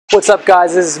What's up,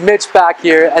 guys? This is Mitch back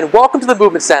here, and welcome to the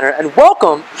Movement Center, and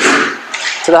welcome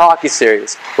to the hockey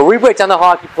series, where we break down the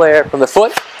hockey player from the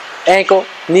foot, ankle,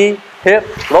 knee, hip,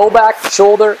 low back,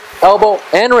 shoulder, elbow,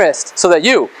 and wrist, so that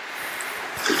you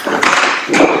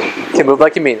can move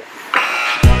like you mean it.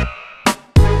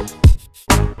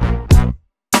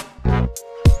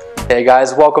 Hey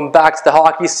guys, welcome back to the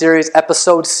hockey series,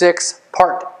 episode 6,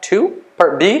 part 2,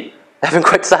 part B. I haven't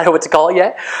quite decided what to call it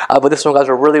yet, but this one, guys,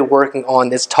 we're really working on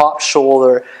this top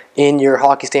shoulder in your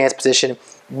hockey stance position.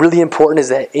 Really important is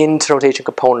that inter-rotation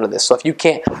component of this. So if you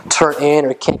can't turn in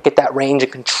or can't get that range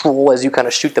and control as you kind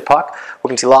of shoot the puck, we're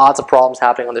going to see lots of problems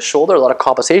happening on the shoulder. A lot of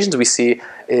complications we see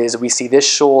this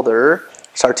shoulder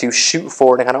start to shoot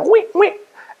forward and kind of wink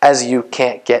as you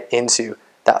can't get into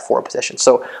that forward position.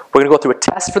 So we're going to go through a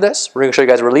test for this. We're going to show you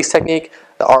guys a release technique,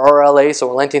 the RRLA,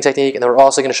 so a lengthening technique, and then we're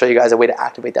also going to show you guys a way to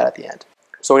activate that at the end.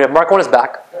 So we have Marco on his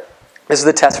back. This is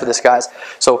the test for this, guys.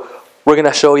 So we're going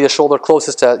to show you the shoulder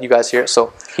closest to you guys here.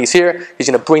 So he's here. He's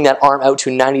going to bring that arm out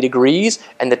to 90 degrees,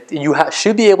 and you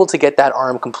should be able to get that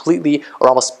arm completely or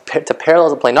almost to parallel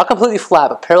the plane. Not completely flat,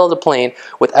 but parallel the plane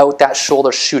without that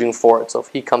shoulder shooting forward. So if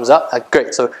he comes up,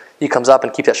 great. So he comes up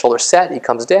and keeps that shoulder set. He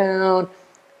comes down.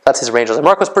 That's his range. And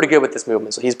Marco's pretty good with this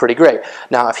movement, so he's pretty great.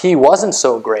 Now, if he wasn't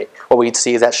so great, what we'd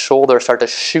see is that shoulder start to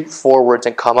shoot forwards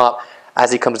and come up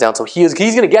as he comes down. So he's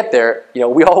going to get there. You know,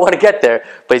 we all want to get there,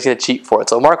 but he's going to cheat for it.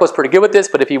 So Marco's pretty good with this,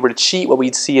 but if he were to cheat, what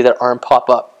we'd see is that arm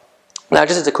pop up. Now,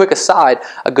 just as a quick aside,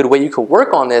 a good way you could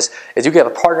work on this is you could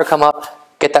have a partner come up,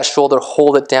 get that shoulder,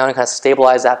 hold it down, and kind of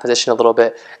stabilize that position a little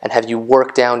bit, and have you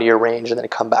work down to your range and then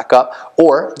come back up.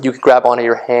 Or you can grab onto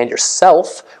your hand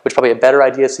yourself, which is probably a better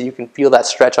idea so you can feel that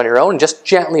stretch on your own, and just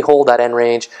gently hold that end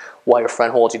range while your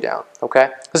friend holds you down,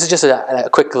 okay? This is just a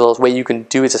quick little way you can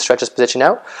do it to stretch this position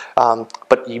out,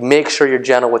 but you make sure you're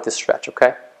gentle with this stretch,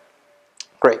 okay?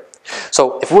 Great.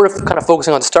 So if we're kind of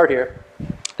focusing on the start here,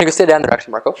 you can stay down there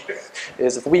actually, Marco,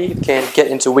 is if we can get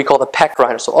into what we call the pec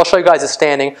grinder. So I'll show you guys this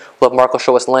standing, we'll have Marco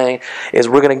show us laying, is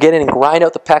we're going to get in and grind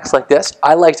out the pecs like this.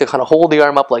 I like to kind of hold the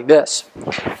arm up like this,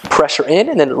 pressure in,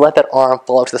 and then let that arm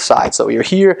fall out to the side. So you're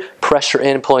here, pressure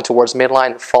in, pulling towards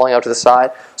midline, falling out to the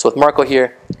side. So with Marco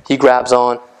here, he grabs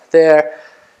on there,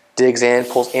 digs in,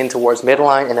 pulls in towards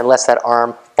midline, and then lets that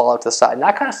arm fall out to the side. And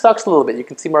that kind of sucks a little bit. You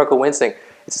can see Marco wincing.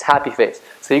 It's his happy face.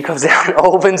 So he comes down,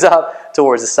 opens up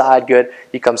towards the side, good.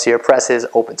 He comes here, presses,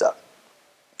 opens up.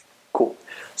 Cool.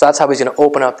 So that's how he's going to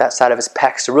open up that side of his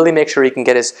pecs to really make sure he can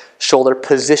get his shoulder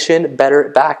positioned better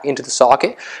back into the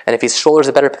socket. And if his shoulder's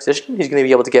a better position, he's going to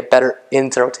be able to get better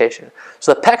into rotation.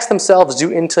 So the pecs themselves do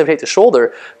interrotate the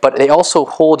shoulder, but they also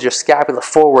hold your scapula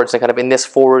forwards and kind of in this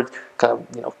forward kind of,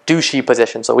 you know, douchey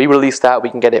position. So we release that, we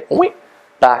can get it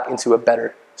back into a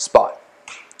better spot.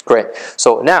 Great.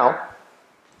 So now,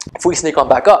 if we sneak on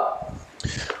back up,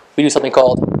 we do something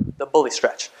called the bully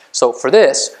stretch. So for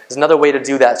this, there's another way to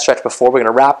do that stretch before. We're going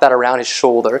to wrap that around his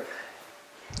shoulder.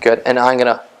 Good. And I'm going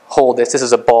to hold this. This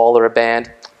is a ball or a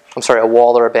band. I'm sorry, a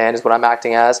wall or a band is what I'm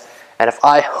acting as. And if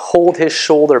I hold his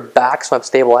shoulder back, so I'm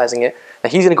stabilizing it, now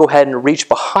he's going to go ahead and reach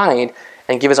behind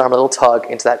and give his arm a little tug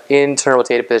into that internal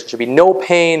rotated position. Should be no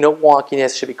pain, no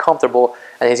wonkiness, should be comfortable.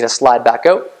 And he's going to slide back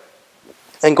out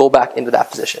and go back into that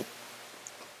position.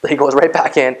 He goes right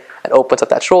back in and opens up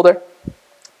that shoulder.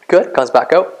 Good, comes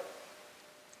back out,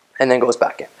 and then goes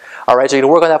back in. All right, so you're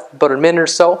going to work on that for about a minute or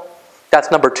so.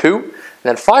 That's number 2. And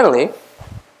then finally,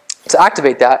 to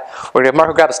activate that, we're going to have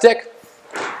Marco grab a stick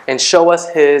and show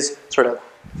us his sort of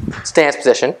stance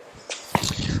position.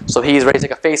 So he's ready to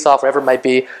take a face-off, wherever it might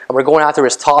be, and we're going after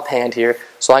his top hand here.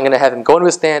 So I'm going to have him go into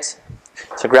his stance,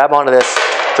 so grab onto this,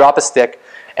 drop a stick,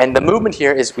 and the movement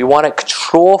here is we want to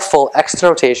control full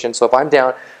external rotation. So if I'm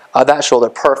down, that shoulder,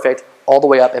 perfect, all the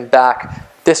way up and back.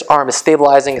 This arm is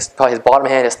stabilizing, his bottom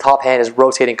hand, his top hand is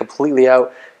rotating completely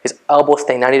out. His elbow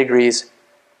staying 90 degrees,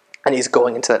 and he's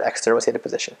going into that external rotated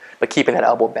position, but keeping that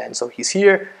elbow bend. So he's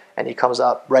here, and he comes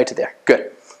up right to there.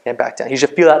 Good. And back down. You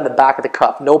should feel that in the back of the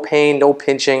cup. No pain, no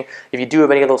pinching. If you do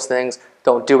have any of those things,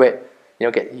 don't do it. You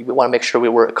want to make sure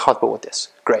we're comfortable with this.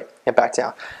 Great. And back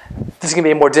down. This is going to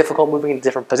be more difficult moving into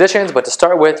different positions, but to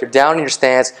start with, you're down in your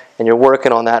stance, and you're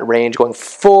working on that range, going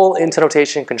full into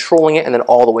rotation, controlling it, and then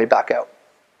all the way back out.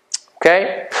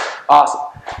 Okay? Awesome.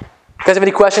 If you guys have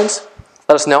any questions,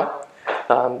 let us know.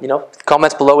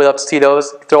 Comments below, we'd love to see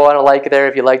those. Throw out a like there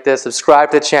if you like this.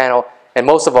 Subscribe to the channel. And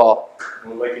most of all,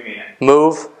 move like you mean it.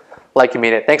 Move like you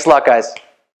mean it. Thanks a lot, guys.